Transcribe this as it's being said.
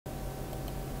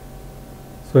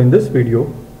So in this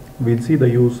video, we'll see the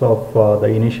use of the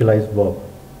initialize verb.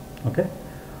 Okay,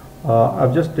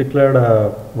 I've just declared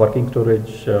a working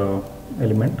storage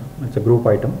element. It's a group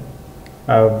item.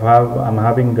 I'm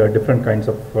having different kinds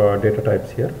of data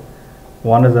types here.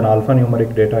 One is an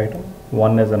alphanumeric data item,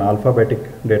 one is an alphabetic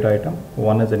data item,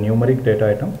 one is a numeric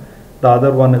data item, the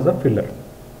other one is a filler.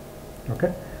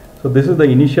 Okay, so this is the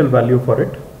initial value for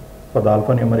it, for the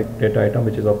alphanumeric data item,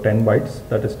 which is of 10 bytes,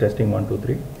 that is testing 1, 2,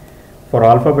 3. For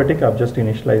alphabetic, I've just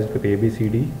initialized with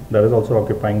ABCD, that is also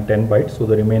occupying 10 bytes, so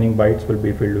the remaining bytes will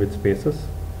be filled with spaces.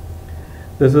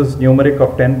 This is numeric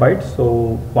of 10 bytes,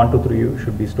 so 1, 2, 3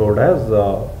 should be stored as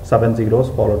 7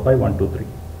 zeros followed by 1, 2, 3,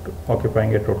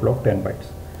 occupying a total of 10 bytes.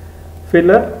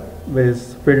 Filler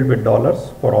is filled with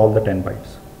dollars for all the 10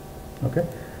 bytes. Okay,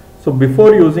 so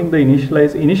before using the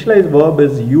initialize verb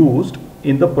is used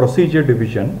in the procedure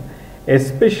division,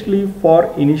 especially for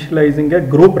initializing a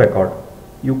group record.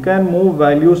 You can move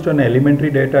values to an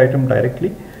elementary data item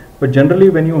directly, but generally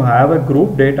when you have a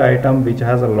group data item which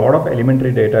has a lot of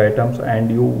elementary data items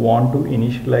and you want to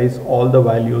initialize all the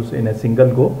values in a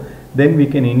single go, then we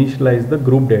can initialize the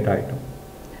group data item.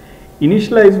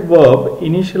 Initialize verb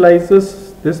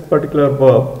initializes, this particular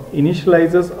verb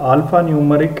initializes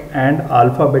alphanumeric and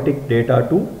alphabetic data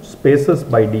to spaces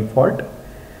by default.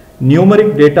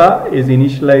 Numeric data is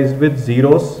initialized with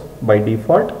zeros by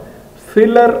default.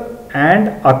 Filler and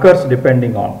occurs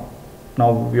depending on.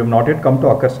 Now we have not yet come to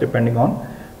occurs depending on,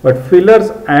 but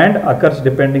fillers and occurs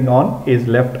depending on is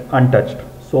left untouched.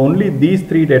 So only these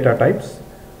three data types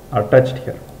are touched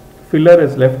here. Filler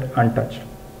is left untouched.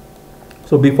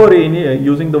 So before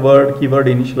using the keyword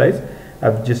initialize, I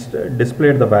have just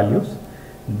displayed the values.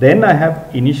 Then I have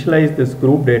initialized this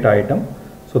group data item.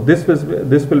 So this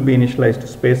will be initialized to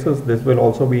spaces. This will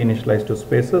also be initialized to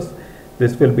spaces.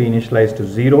 This will be initialized to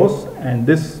zeros, and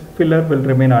this filler will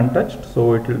remain untouched,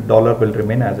 so dollar will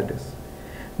remain as it is.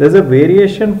 There's a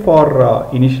variation for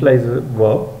initialize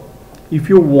verb. If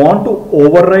you want to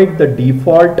override the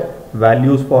default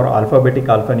values for alphabetic,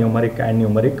 alphanumeric and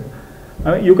numeric,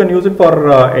 you can use it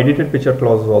for edited picture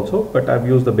clauses also, but I've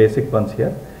used the basic ones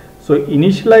here. So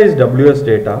initialize WS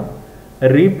data,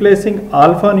 replacing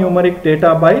alphanumeric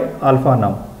data by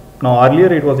alphanum. Now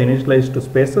earlier it was initialized to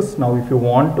spaces. Now if you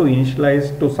want to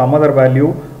initialize to some other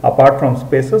value apart from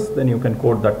spaces, then you can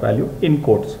code that value in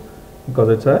quotes, because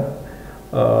it's a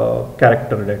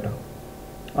character data,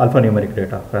 alphanumeric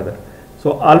data rather.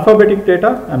 So alphabetic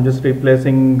data I'm just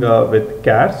replacing with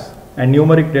chars, and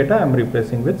numeric data I'm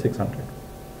replacing with 600.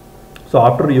 So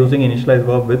after using initialize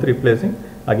verb with replacing,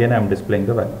 again I'm displaying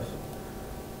the values.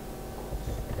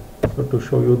 So to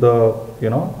show you the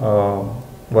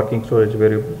working storage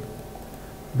variable,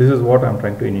 this is what I'm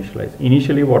trying to initialize.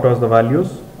 Initially what was the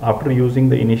values, after using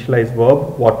the initialize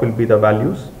verb what will be the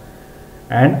values,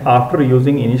 and after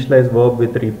using initialize verb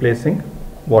with replacing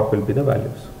what will be the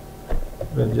values.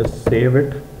 We'll just save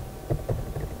it.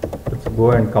 Let's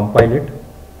go and compile it.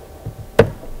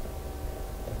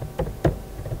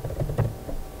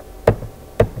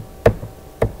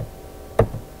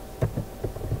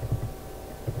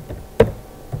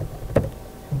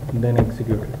 Then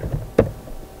execute it.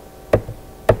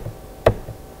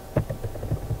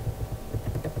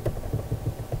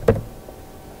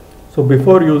 So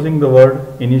before using the word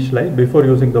initialize, before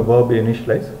using the verb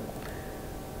initialize,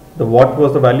 what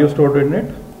was the value stored in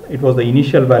it? It was the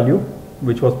initial value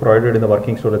which was provided in the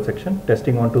working storage section,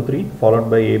 testing 1, 2, 3, followed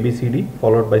by ABCD,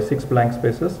 followed by 6 blank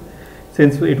spaces.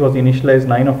 Since it was initialized,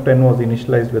 9 of 10 was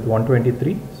initialized with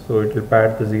 123, so it will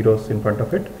pad the zeros in front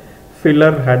of it.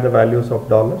 Filler had the values of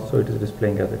dollars, so it is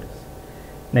displaying as it is.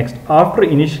 Next, after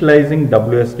initializing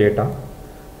WS data,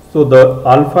 so the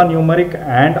alphanumeric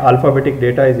and alphabetic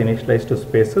data is initialized to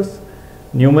spaces,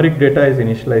 numeric data is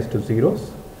initialized to zeros,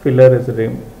 filler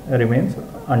remains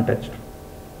untouched.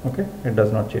 Okay, it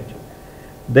does not change.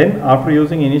 Then after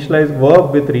using initialize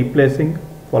verb with replacing,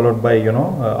 followed by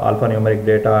alphanumeric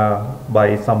data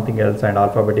by something else and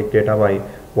alphabetic data by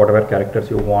whatever characters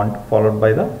you want, followed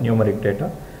by the numeric data.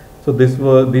 So these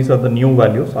are the new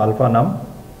values: alphanum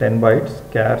 10 bytes,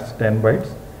 chars 10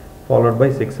 bytes, followed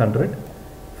by 600.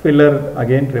 Filler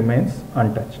again remains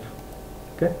untouched.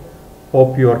 Okay,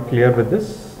 hope you are clear with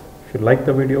this. If you like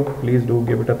the video, please do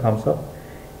give it a thumbs up.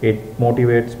 It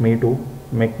motivates me to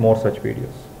make more such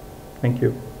videos. Thank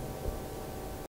you.